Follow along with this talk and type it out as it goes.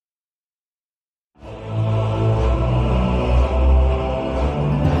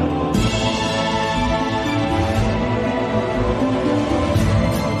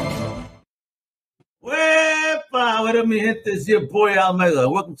everybody, me hit this your boy Almega.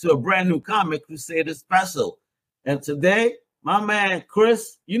 Welcome to a brand new Comic Crusader special. And today, my man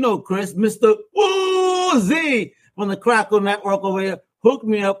Chris, you know Chris, Mr. Z from the Crackle Network over here, hooked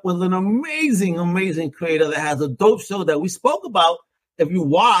me up with an amazing, amazing creator that has a dope show that we spoke about. If you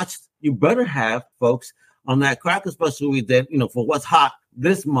watched, you better have, folks, on that Crackle special we did, for what's hot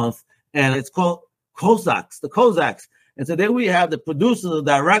this month. And it's called Cossacks, the Cossacks. And today we have the producer, the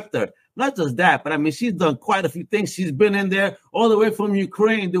director. Not just that, but I mean, she's done quite a few things. She's been in there all the way from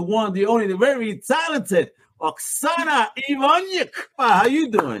Ukraine, the one, the only, the very talented Oksana Ivanyuk. How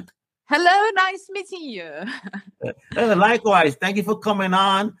you doing? Hello, nice meeting you. Likewise, thank you for coming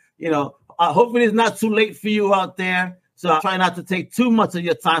on. Hopefully it's not too late for you out there. So I'll try not to take too much of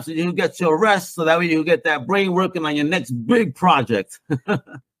your time so you can get your rest so that way you get that brain working on your next big project.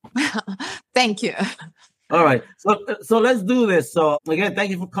 Thank you. All right. So let's do this. So again, thank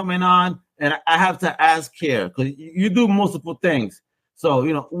you for coming on. And I have to ask here, because you do multiple things. So,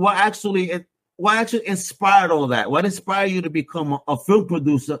 what actually inspired all that? What inspired you to become a film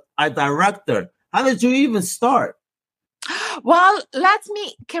producer, a director? How did you even start? Well, let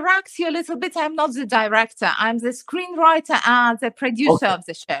me correct you a little bit. I'm not the director. I'm the screenwriter and the producer of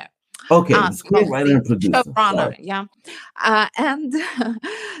the show. Okay, screenwriter and producer. Showrunner, yeah. And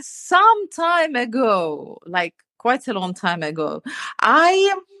some time ago, like quite a long time ago,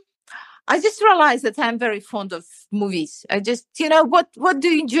 I just realized that I'm very fond of movies. I just, what do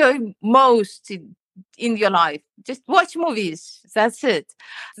you enjoy most in your life? Just watch movies. That's it.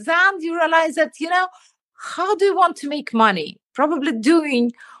 Then you realize that, how do you want to make money? Probably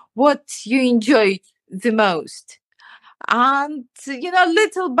doing what you enjoy the most. And,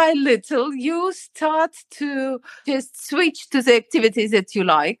 little by little, you start to just switch to the activities that you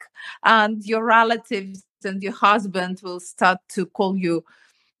like. And your relatives and your husband will start to call you,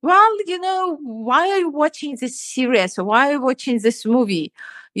 well, why are you watching this series? Or why are you watching this movie?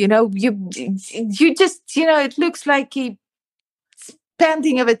 You just, it looks like a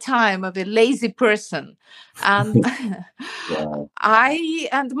spending of a time of a lazy person. And Wow.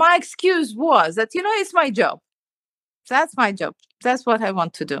 and my excuse was that, it's my job. That's my job. That's what I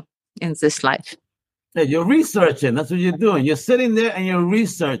want to do in this life. Yeah, you're researching. That's what you're doing. You're sitting there and you're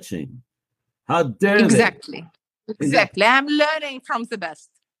researching. How dare Exactly. Exactly. I'm learning from the best.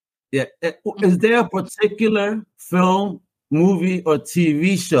 Yeah. Is there a particular film, movie, or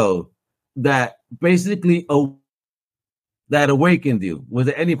TV show that basically that awakened you? Was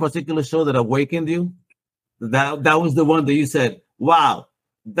there any particular show that awakened you? That was the one that you said, wow,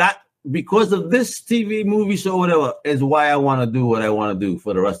 that because of this TV, movie show, whatever, is why I want to do what I want to do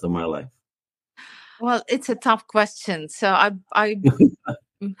for the rest of my life? Well, it's a tough question. So I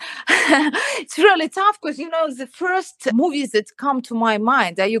it's really tough because, the first movies that come to my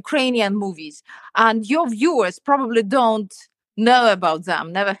mind are Ukrainian movies. And your viewers probably don't know about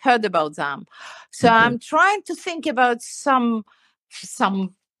them, never heard about them. So Okay. I'm trying to think about some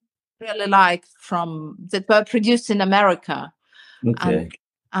really like from that were produced in America. Okay.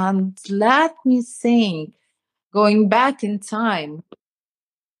 And let me think, going back in time,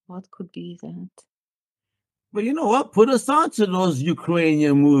 what could be that? But you know what? Put us on to those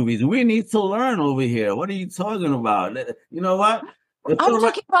Ukrainian movies. We need to learn over here. What are you talking about? You know what? I'm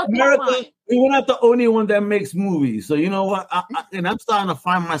talking about America. We're not the only one that makes movies. So you know what? And I'm starting to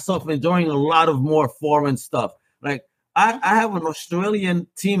find myself enjoying a lot of more foreign stuff. Like I have an Australian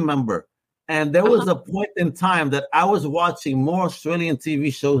team member, and there was a point in time that I was watching more Australian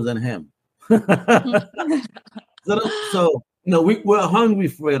TV shows than him. So we're hungry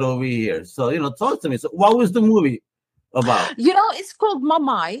for it over here. So, talk to me. So what was the movie about? It's called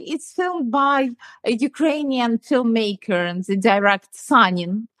Mamai. It's filmed by a Ukrainian filmmaker and the director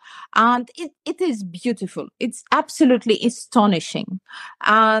Sanin. And it is beautiful. It's absolutely astonishing.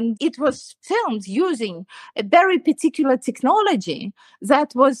 And it was filmed using a very particular technology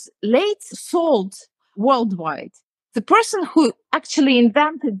that was later sold worldwide. The person who actually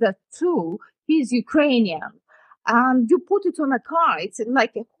invented that tool is Ukrainian. And you put it on a car. It's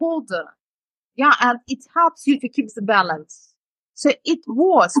like a holder. Yeah, and it helps you to keep the balance. So it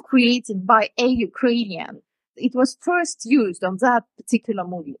was created by a Ukrainian. It was first used on that particular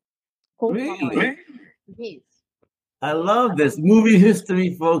movie. Really? Yes. I love this movie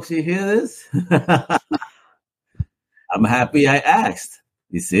history, folks. You hear this? I'm happy I asked.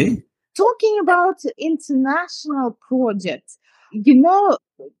 You see? Talking about international projects,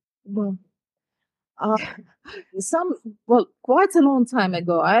 quite a long time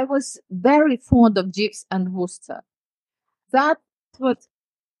ago, I was very fond of Jeeves and Wooster. That's what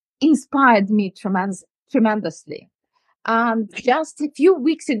inspired me tremendously. And just a few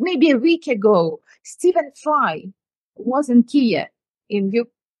weeks, maybe a week ago, Stephen Fry was in Kiev, in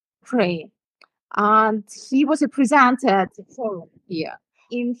Ukraine, and he was presented at the forum here.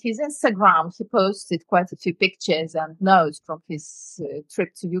 In his Instagram, he posted quite a few pictures and notes from his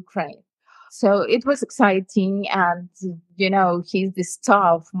trip to Ukraine. So it was exciting, and he's the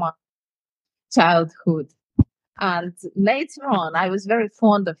star of my childhood. And later on, I was very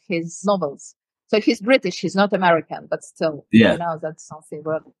fond of his novels. So he's British, he's not American, but still, that's something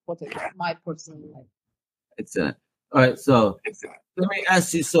what is my personal life. Excellent. All right, so let me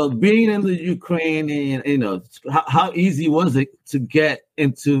ask you, so being in the Ukraine, how easy was it to get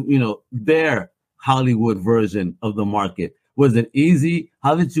into, their Hollywood version of the market? Was it easy?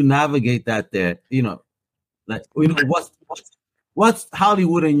 How did you navigate that there? What's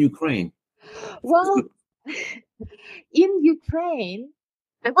Hollywood in Ukraine? Well, in Ukraine,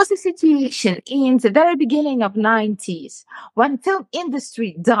 there was a situation in the very beginning of 90s when film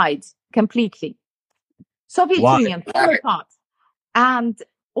industry died completely. Soviet Union fell apart, and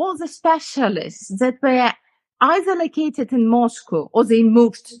all the specialists that were either located in Moscow or they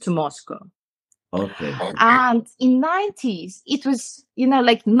moved to Moscow. Okay. And in 90s, it was,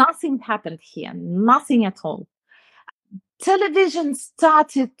 like nothing happened here, nothing at all. Television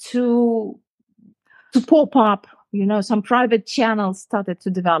started to pop up, some private channels started to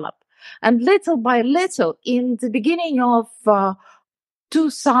develop. And little by little, in the beginning of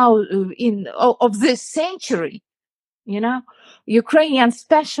 2000 of this century, Ukrainian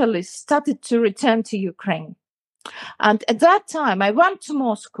specialists started to return to Ukraine. And at that time, I went to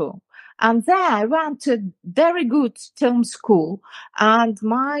Moscow, and there I went to a very good film school. And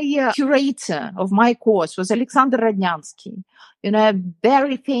my curator of my course was Alexander Rodnyansky, a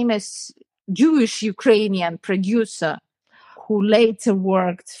very famous Jewish Ukrainian producer who later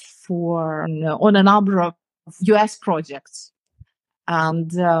worked on a number of US projects.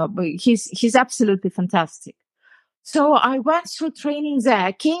 And he's absolutely fantastic. So I went through training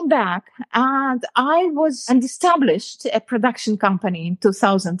there, came back, and and established a production company in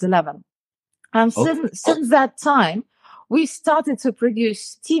 2011. And since that time, we started to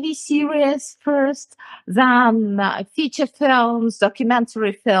produce TV series first, then feature films,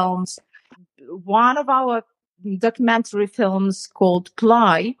 documentary films. One of our documentary films called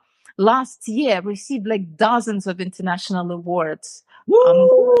Cly last year received like dozens of international awards.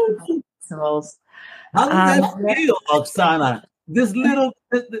 How does that feel, Oksana? This little,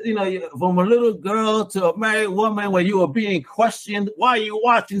 from a little girl to a married woman, where you are being questioned, why are you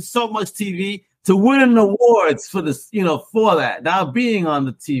watching so much TV, to winning awards for this, for that, now being on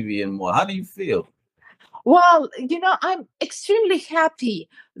the TV and more. How do you feel? Well, I'm extremely happy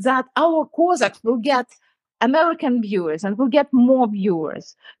that our Cossacks will get American viewers and will get more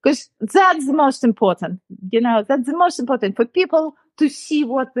viewers, because that's the most important. That's the most important for people to see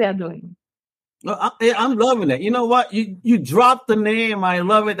what we are doing. I'm loving it. You know what? You dropped the name. I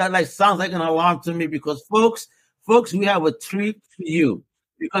love it. That sounds like an alarm to me, because folks, we have a treat for you,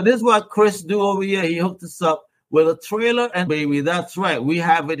 because this is what Chris do over here. He hooked us up with a trailer, and baby, that's right. We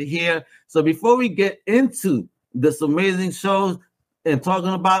have it here. So before we get into this amazing show and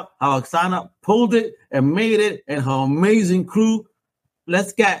talking about how Oksana pulled it and made it and her amazing crew,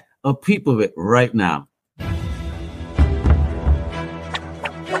 let's get a peep of it right now.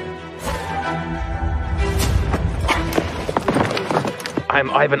 I'm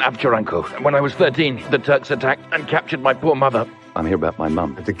Ivan Abcharenko. When I was 13, the Turks attacked and captured my poor mother. I'm here about my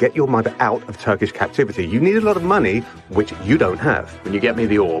mum. And to get your mother out of Turkish captivity, you need a lot of money, which you don't have. When you get me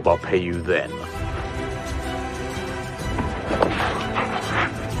the orb, I'll pay you then.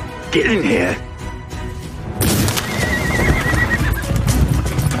 Get in here.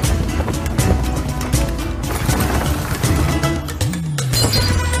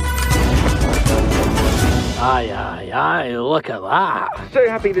 Aye, look at that. So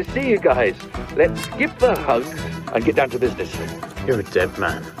happy to see you guys. Let's skip the hugs and get down to business. You're a dead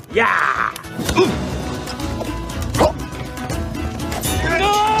man. Yeah!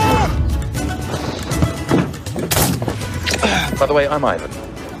 By the way, I'm Ivan.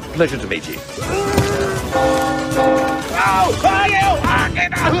 Pleasure to meet you.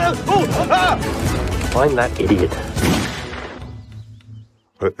 Find that idiot.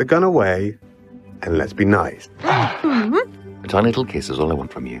 Put the gun away and let's be nice. A tiny little kiss is all I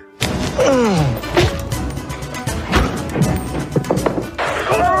want from you.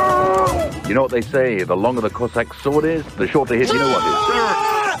 You know what they say, the longer the Cossack sword is, the shorter his you-know-what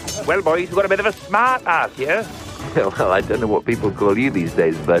is. Well, boys, we've got a bit of a smart ass here. Well, I don't know what people call you these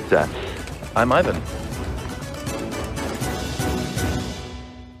days, but I'm Ivan.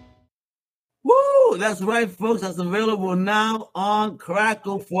 Woo! That's right, folks. That's available now on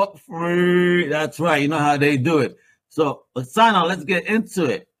Crackle for free. That's right. You know how they do it. So, Oksana, let's get into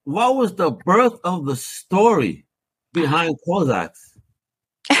it. What was the birth of the story behind Cossacks?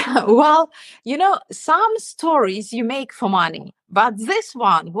 Well, some stories you make for money, but this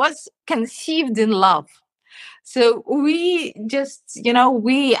one was conceived in love. So we just,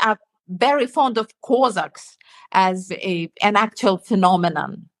 we are very fond of Cossacks as an actual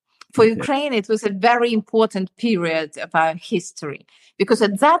phenomenon. For Ukraine, it was a very important period of our history because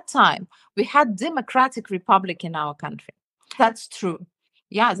at that time we had democratic republic in our country. That's true.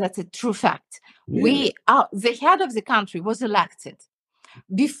 Yeah, that's a true fact. Really? The head of the country was elected.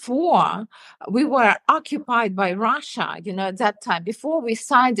 Before we were occupied by Russia, at that time, before we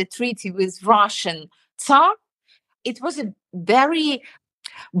signed a treaty with Russian Tsar, it was a very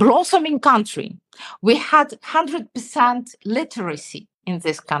blossoming country. We had 100% literacy in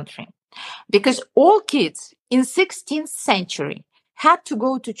this country because all kids in 16th century had to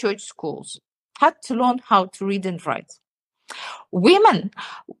go to church schools, had to learn how to read and write. Women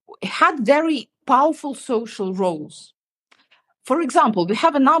had very powerful social roles. For example, we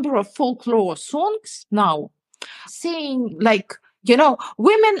have a number of folklore songs now saying like,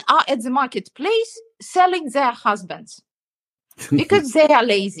 women are at the marketplace selling their husbands because they are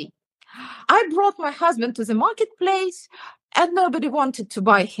lazy. I brought my husband to the marketplace and nobody wanted to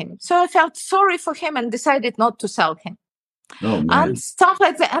buy him. So I felt sorry for him and decided not to sell him. Oh, man. And stuff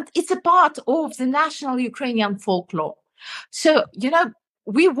like that. And it's a part of the national Ukrainian folklore. So,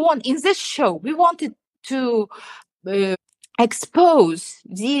 we want in this show, we wanted to expose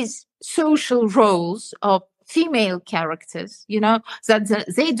these social roles of female characters, that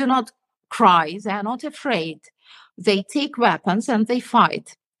they do not cry, they are not afraid. They take weapons and they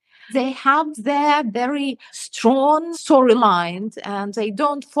fight. They have their very strong storylines and they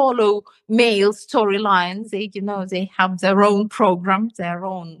don't follow male storylines. They have their own programs, their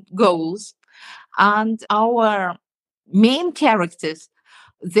own goals. And our main characters,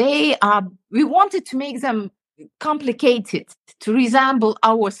 we wanted to make them complicated, to resemble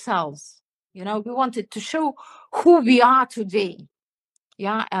ourselves. We wanted to show who we are today.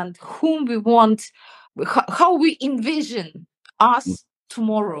 Yeah. And whom we want, how we envision us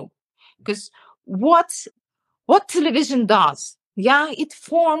tomorrow. Because what television does, it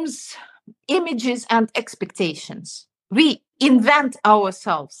forms images and expectations. We invent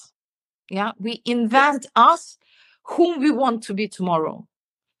ourselves. We invent us, whom we want to be tomorrow.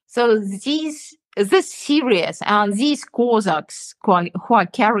 So this series and these Cossacks, who are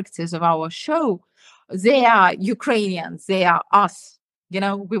characters of our show, they are Ukrainians. They are us.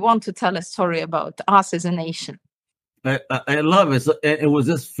 We want to tell a story about us as a nation. I love it. So, and was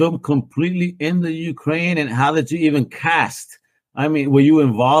this film completely in the Ukraine? And how did you even cast? I mean, were you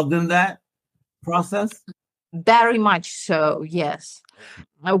involved in that process? Very much so, yes.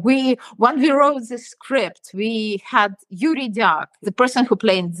 When we wrote the script, we had Yuri Dyak, the person who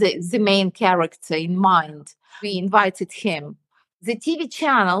played the main character, in mind. We invited him. The TV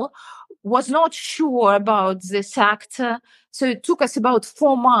channel was not sure about this actor, so it took us about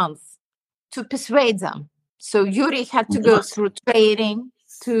 4 months to persuade them. So Yuri had to go through training,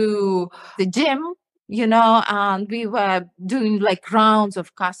 to the gym, and we were doing like rounds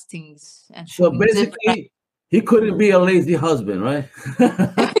of castings. And so basically, he couldn't be a lazy husband, right?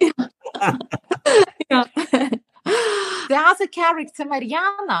 Yeah. The other character,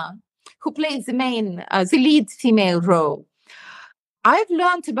 Mariana, who plays the lead female role, I've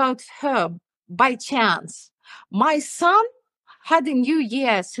learned about her by chance. My son had a New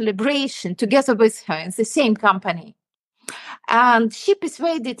Year celebration together with her in the same company. And she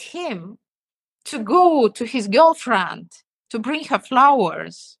persuaded him to go to his girlfriend to bring her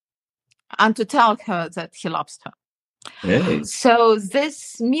flowers and to tell her that he loves her. Hey. So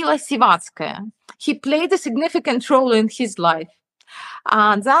this Mila Sivatskaya, he played a significant role in his life.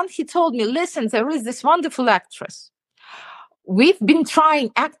 And then he told me, listen, there is this wonderful actress. We've been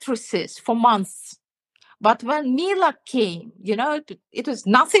trying actresses for months. But when Mila came, it was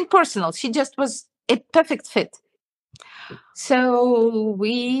nothing personal. She just was a perfect fit. So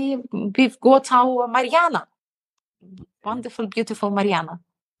we've got our Mariana. Wonderful, beautiful Mariana.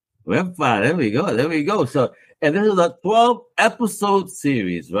 Well, fine. There we go. So, and this is a 12-episode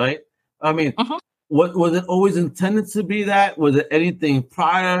series, right? I mean, was it always intended to be that? Was it anything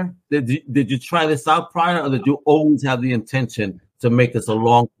prior? Did you try this out prior, or did you always have the intention to make this a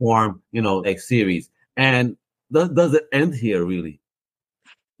long form, like series? And does it end here, really?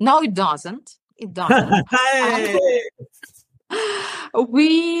 No, it doesn't. It doesn't.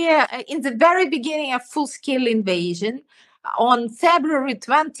 We, in the very beginning of Full-Scale Invasion, on February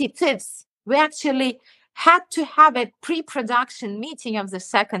 25th, we actually had to have a pre-production meeting of the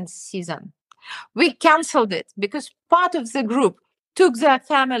second season. We canceled it because part of the group took their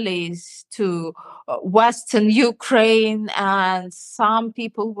families to Western Ukraine, and some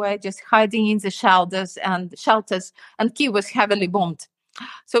people were just hiding in the shelters, and Kyiv was heavily bombed.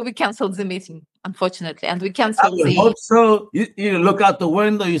 So we canceled the meeting, unfortunately, and we I canceled would hope so. You look out the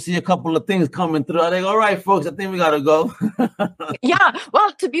window, you see a couple of things coming through. I think, all right, folks, I think we gotta go. Yeah,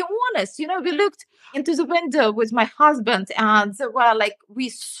 well, to be honest, we looked into the window with my husband, and we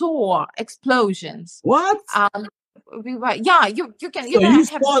saw explosions. What? We were, yeah, you can, So you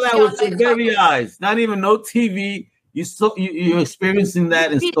saw that with your like, very eyes, not even no TV. You saw you're experiencing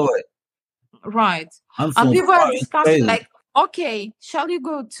that and saw it. Right. I'm so And we were sorry. It's discussing crazy. okay, shall you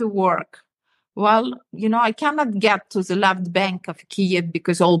go to work? Well, I cannot get to the left bank of Kiev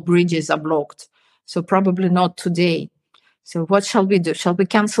because all bridges are blocked. So probably not today. So what shall we do? Shall we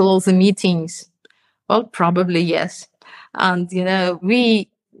cancel all the meetings? Well, probably yes. And,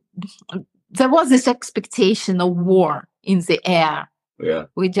 there was this expectation of war in the air. Yeah.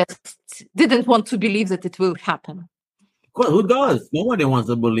 We just didn't want to believe that it will happen. Of course, who does? Nobody wants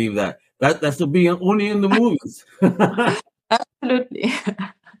to believe that. That's to be only in the movies. Absolutely.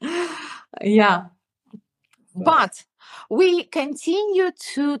 Yeah. But we continue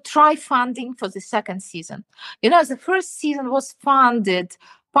to try funding for the second season. The first season was funded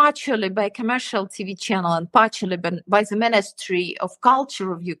partially by a commercial TV channel and partially by the Ministry of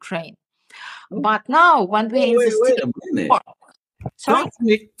Culture of Ukraine. But now, when we're in the wait a minute.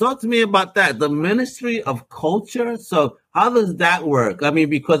 Talk to me about that. The Ministry of Culture. So how does that work? I mean,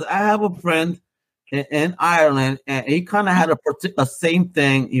 because I have a friend in Ireland, and he kind of had a same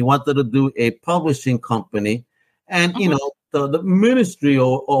thing. He wanted to do a publishing company, and the ministry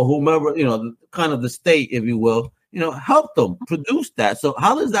or whomever, kind of the state, if you will, helped them produce that. So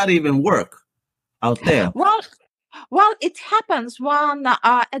how does that even work out there? Well, it happens when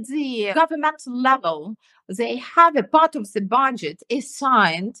at the governmental level, they have a part of the budget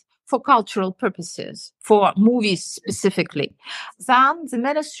assigned for cultural purposes, for movies specifically. Then the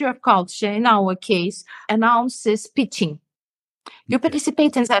Ministry of Culture, in our case, announces pitching. You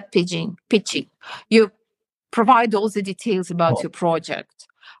participate in that pitching. You provide all the details about your project,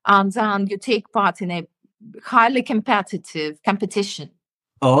 and then you take part in a highly competitive competition.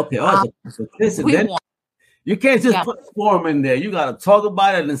 Oh, okay. So listen, you can't just put form in there. You got to talk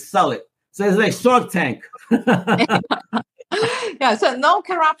about it and sell it. So it's like Shark Tank. Yeah, so no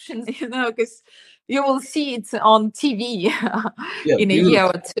corruption, because you will see it on TV in a year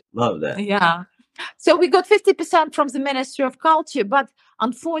or two. Love that. Yeah. So we got 50% from the Ministry of Culture, but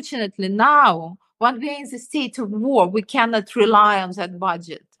unfortunately now, when we're in the state of war, we cannot rely on that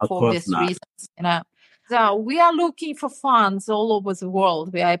budget for obvious reasons. So we are looking for funds all over the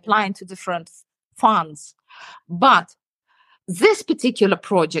world. We are applying to different funds. But this particular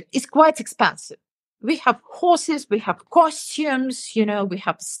project is quite expensive. We have horses, we have costumes, we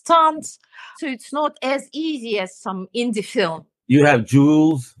have stunts. So it's not as easy as some indie film. You have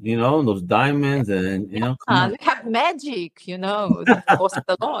jewels, those diamonds, and we have magic, that costs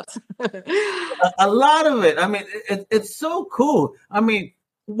a lot. A lot of it. I mean, it's so cool. I mean,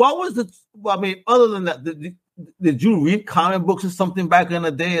 other than that, did you read comic books or something back in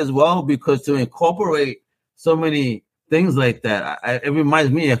the day as well? Because to incorporate so many things like that, it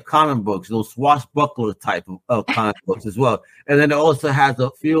reminds me of comic books, those swashbuckler type of comic books as well. And then it also has the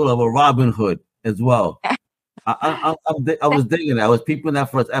feel of a Robin Hood as well. I was digging it. I was peeping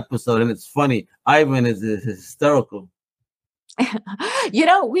that first episode, and it's funny. Ivan is hysterical.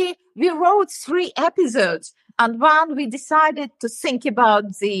 We wrote 3 episodes, and when we decided to think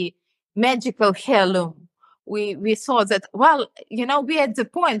about the magical heirloom, we saw that, we're at the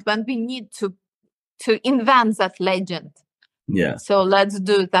point when we need to invent that legend. Yeah. So let's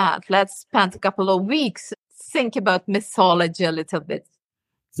do that. Let's spend a couple of weeks, think about mythology a little bit.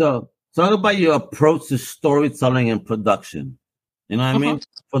 So talk about your approach to storytelling and production. You know what I mean?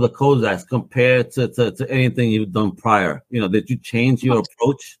 For the Cossacks compared to anything you've done prior. Did you change your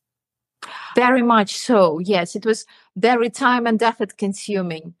approach? Very much so. Yes, it was very time and effort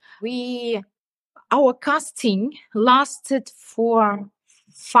consuming. Our casting lasted for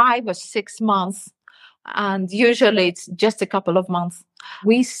 5 or 6 months. And usually it's just a couple of months.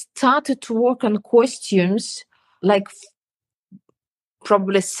 We started to work on costumes like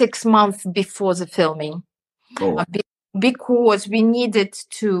probably 6 months before the filming. Oh. Because we needed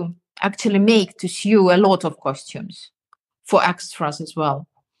to actually sew a lot of costumes for extras as well.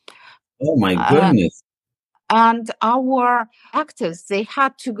 Oh my goodness. And our actors, they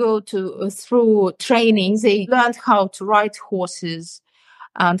had to go through training. They learned how to ride horses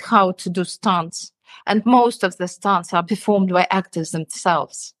and how to do stunts. And most of the stunts are performed by actors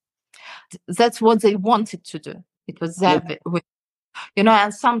themselves. That's what they wanted to do. It was their way.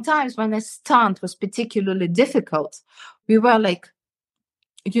 And sometimes when a stunt was particularly difficult, we were like,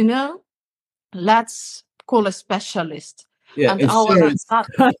 let's call a specialist. Yeah, And insurance. our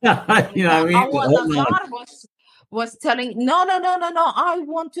You know what I mean? our Nazar was telling, no, I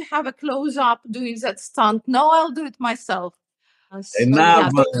want to have a close-up doing that stunt. No, I'll do it myself. And now,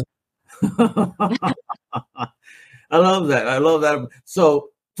 I love that. So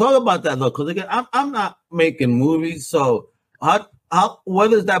talk about that though, because again, I'm not making movies. So where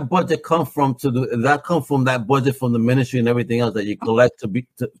does that budget come from? Does that come from that budget from the ministry and everything else that you collect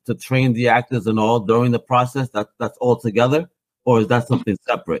to train the actors and all during the process? That's all together, or is that something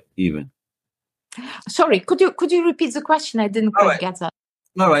separate even? Sorry, could you repeat the question? I didn't quite get that.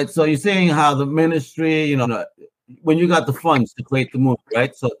 All right. So you're saying how the ministry, when you got the funds to create the movie,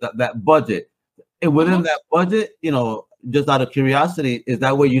 right? So that budget, and within that budget, just out of curiosity, is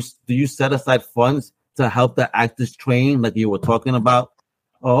that where do you set aside funds to help the actors train, like you were talking about?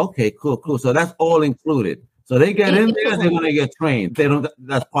 Oh, okay, cool. So that's all included. So they get in there, they're going to get trained. They don't.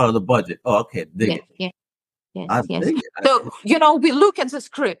 That's part of the budget. Oh, okay. Yes. So we look at the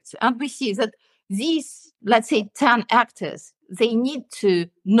script and we see that these, let's say, 10 actors, they need to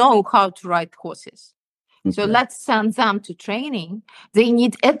know how to ride horses. Okay. So let's send them to training. They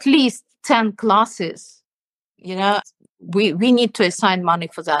need at least 10 classes. We need to assign money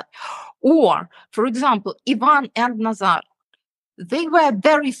for that. Or, for example, Ivan and Nazar, they were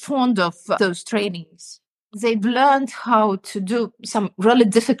very fond of those trainings. They've learned how to do some really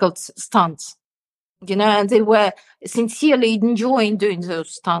difficult stunts, and they were sincerely enjoying doing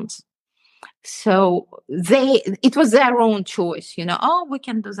those stunts. So it was their own choice, we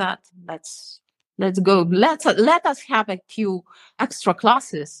can do that. Let's go. Let us have a few extra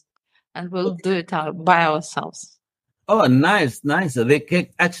classes and we'll do it by ourselves. Oh, nice. So they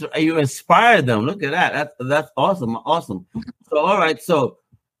kick extra. You inspired them. Look at that. That's awesome. So, all right. So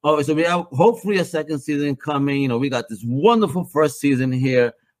we have hopefully a second season coming. We got this wonderful first season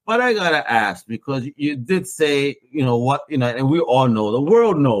here. But I gotta ask, because you did say, and we all know, the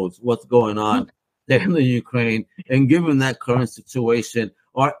world knows what's going on there in the Ukraine. And given that current situation,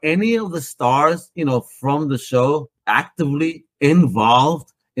 are any of the stars, from the show actively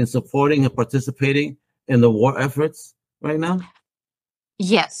involved in supporting and participating in the war efforts right now?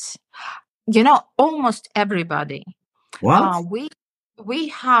 Yes. Almost everybody. What? We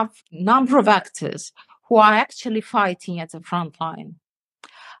have a number of actors who are actually fighting at the front line.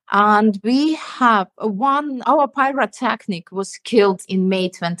 And we have our pyrotechnic was killed in May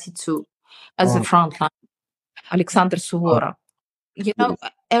 22 as a front line, Alexander Suvorov.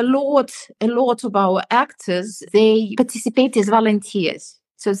 A lot of our actors, they participate as volunteers.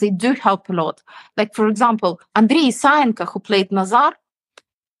 So they do help a lot. Like, for example, Andrei Isaenko, who played Nazar,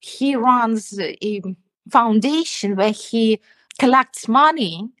 he runs a foundation where he collects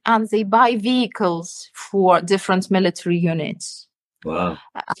money and they buy vehicles for different military units. Wow.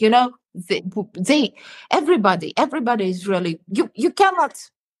 Everybody is really, you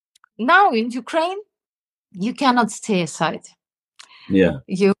cannot, now in Ukraine, you cannot stay aside. Yeah.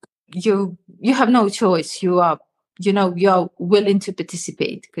 You have no choice. You are willing to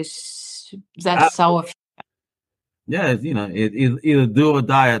participate because that's our future. Yeah, it either do or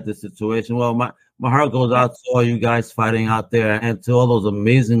die at this situation. Well, my heart goes out to all you guys fighting out there and to all those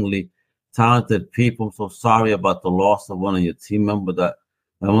amazingly talented people. I'm so sorry about the loss of one of your team members. That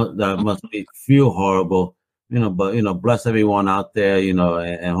must feel horrible, but bless everyone out there,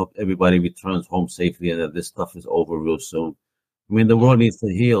 and hope everybody returns home safely and that this stuff is over real soon. I mean, the world needs to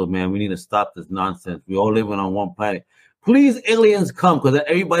heal, man. We need to stop this nonsense. We're all living on one planet. Please, aliens, come, because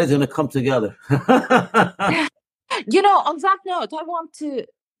everybody's going to come together. On that note, I want to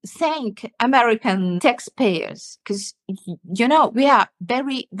thank American taxpayers because, we are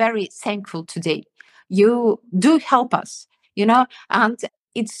very, very thankful today. You do help us, and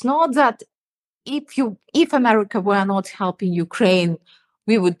it's not that if America were not helping Ukraine,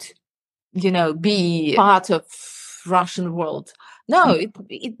 we would, be part of Russian world. No,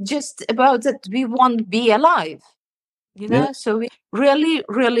 it's just about that we won't be alive. So we're really,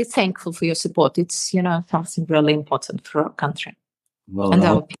 really thankful for your support. It's, something really important for our country. Well,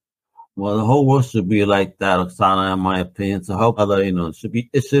 the whole world should be like that, Oksana, in my opinion. So help other, it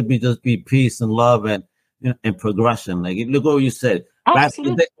should be just be peace and love and progression. Like, look what you said.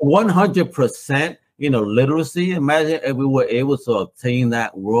 Absolutely. 100%, literacy. Imagine if we were able to obtain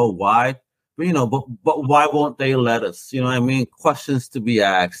that worldwide. But why won't they let us? Questions to be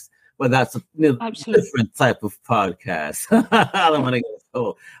asked. But that's a different type of podcast. I don't want to get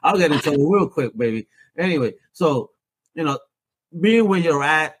told. I'll get into it real quick, baby. Anyway, so, being where you're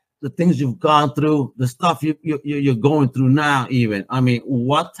at, the things you've gone through, the stuff you're going through now, even. I mean,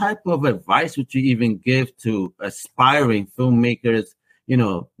 what type of advice would you even give to aspiring filmmakers,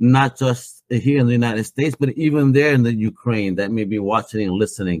 not just here in the United States, but even there in the Ukraine that may be watching and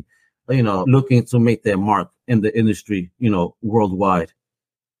listening, looking to make their mark in the industry, worldwide?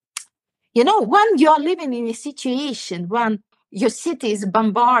 When you're living in a situation when your city is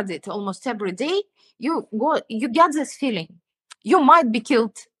bombarded almost every day, you get this feeling. You might be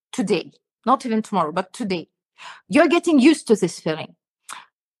killed today, not even tomorrow, but today. You're getting used to this feeling.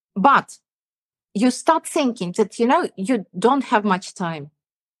 But you start thinking that, you don't have much time.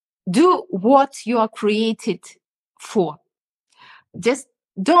 Do what you are created for. Just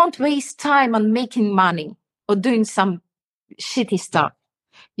don't waste time on making money or doing some shitty stuff.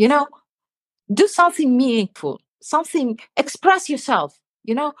 Do something meaningful, express yourself.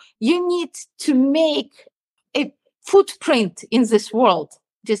 You need to make a footprint in this world.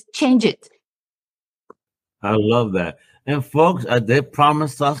 Just change it. I love that. And folks, they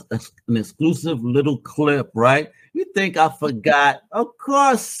promised us an exclusive little clip, right? You think I forgot? Of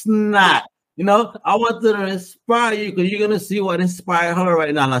course not. I wanted to inspire you because you're going to see what inspired her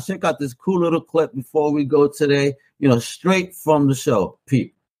right now. Now, check out this cool little clip before we go today, straight from the show.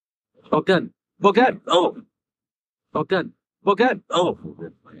 Pete. Bogdan. Oh. Bogdan. Oh.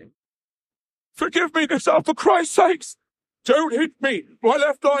 Forgive me, Nazar, for Christ's sakes. Don't hit me. My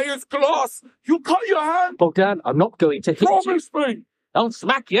left eye is glass. You cut your hand. Bogdan, I'm not going to hit you. Promise me. I'll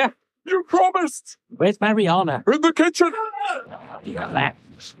smack you. You promised. Where's Mariana? In the kitchen.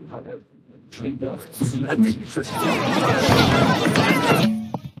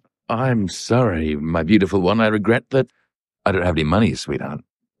 I'm sorry, my beautiful one. I regret that I don't have any money, sweetheart.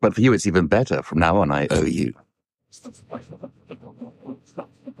 But for you, it's even better. From now on, I owe you.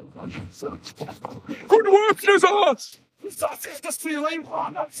 Good work, Nazar.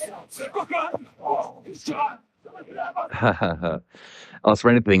 Ask for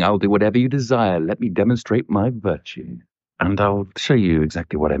anything. I'll do whatever you desire. Let me demonstrate my virtue. And I'll show you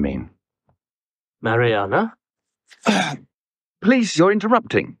exactly what I mean. Mariana? Please, you're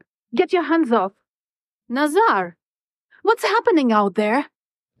interrupting. Get your hands off. Nazar, what's happening out there?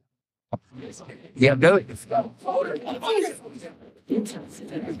 Yeah, go.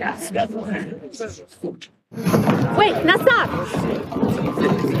 Wait, Nazar!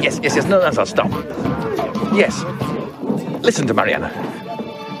 Yes. No, Nazar, stop. Yes. Listen to Mariana.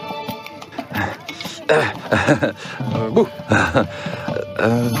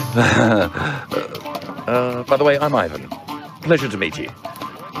 By the way, I'm Ivan. Pleasure to meet you.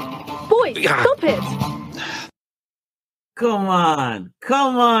 Boy, stop it! Come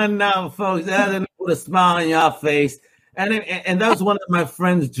on now, folks. That put a smile on your face. And that's one of my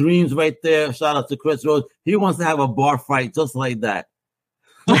friend's dreams right there. Shout out to Chris Rose. He wants to have a bar fight just like that.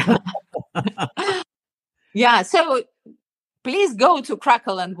 Yeah, so please go to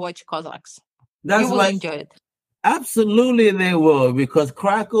Crackle and watch Cossacks. That's you will right. enjoy it. Absolutely they will, because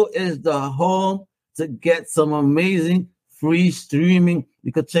Crackle is the home to get some amazing free streaming.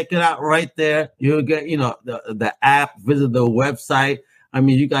 You can check it out right there. You'll get, the app, visit the website. I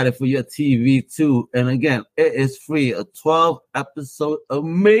mean, you got it for your TV too. And again, it is free. A 12-episode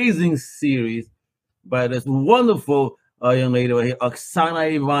amazing series by this wonderful young lady right here,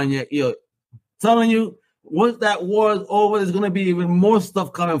 Oksana Ivanya. Telling you, once that war is over, there's going to be even more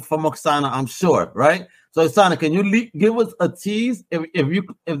stuff coming from Oksana, I'm sure, right? So, Oksana, can you give us a tease if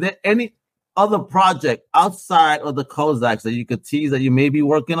there any other project outside of the Cossacks that you could tease that you may be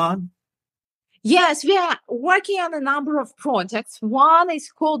working on? Yes, we are working on a number of projects. One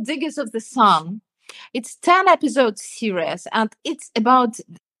is called Diggers of the Sun. It's 10-episode series, and it's about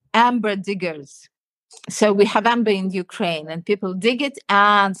amber diggers. So we have amber in Ukraine, and people dig it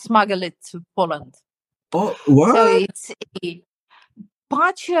and smuggle it to Poland. Oh, what? So it's a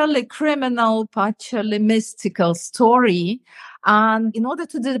partially criminal, partially mystical story. And in order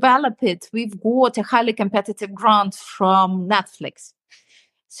to develop it, we've got a highly competitive grant from Netflix.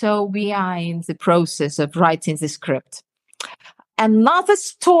 So we are in the process of writing the script. Another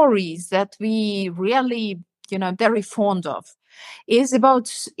stories that we really, very fond of is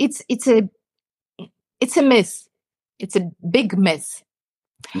about, it's a myth. It's a big myth.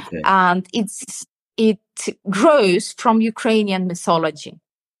 Okay. And it grows from Ukrainian mythology,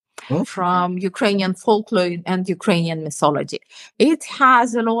 from Ukrainian folklore and Ukrainian mythology. It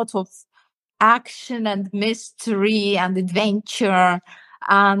has a lot of action and mystery and adventure.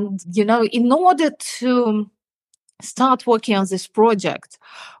 And, in order to start working on this project,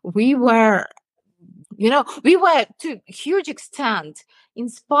 we were to a huge extent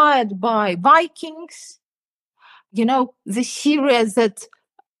inspired by Vikings, the series that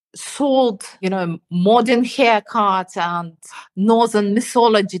sold, modern haircuts and Northern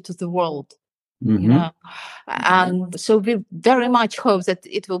mythology to the world. And so we very much hope that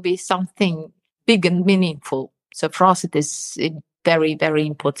it will be something big and meaningful. So for us, it is a very, very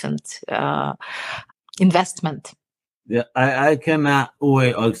important investment. Yeah, I cannot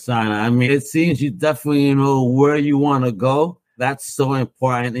wait, Oksana. I mean, it seems you definitely know where you want to go. That's so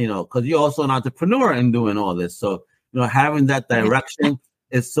important, because you're also an entrepreneur in doing all this. So, having that direction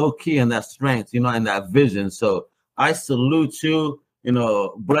is so key, and that strength, and that vision. So I salute you,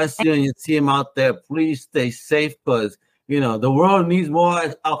 bless you and your team out there. Please stay safe, because, the world needs more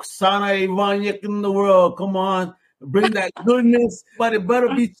Oksana Ivanyuk in the world. Come on, bring that goodness. But it better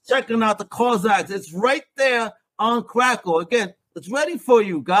be checking out the Cossacks. It's right there on Crackle. Again, it's ready for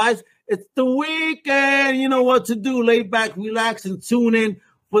you guys. It's the weekend. You know what to do. Lay back, relax, and tune in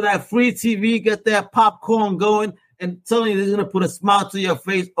for that free TV. Get that popcorn going. And telling you, this is going to put a smile to your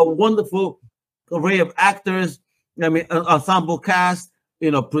face. A wonderful array of actors. Ensemble cast,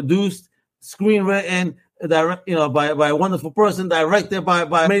 produced, screenwritten, by a wonderful person, directed by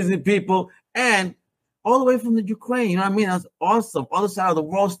amazing people, and all the way from the Ukraine. That's awesome. Other side of the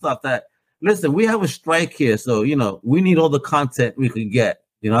world stuff that, listen, we have a strike here, so, we need all the content we can get,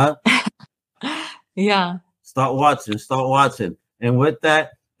 Yeah. Start watching. And with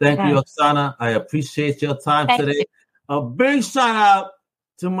that, thank you, Oksana. I appreciate your time today. A big shout out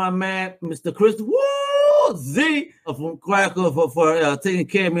to my man, Mr. Chris Z from Crackle for taking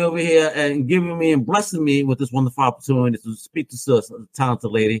care of me over here and giving me and blessing me with this wonderful opportunity to speak to such a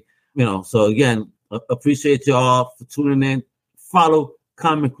talented lady. So again, appreciate you all for tuning in. Follow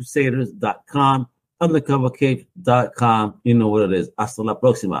ComicCrusaders.com, UndercoverCape.com. You know what it is. Hasta la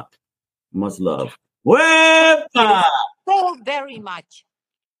próxima. Much love. Wepa! So very much.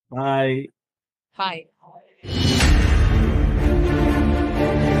 Bye. Bye.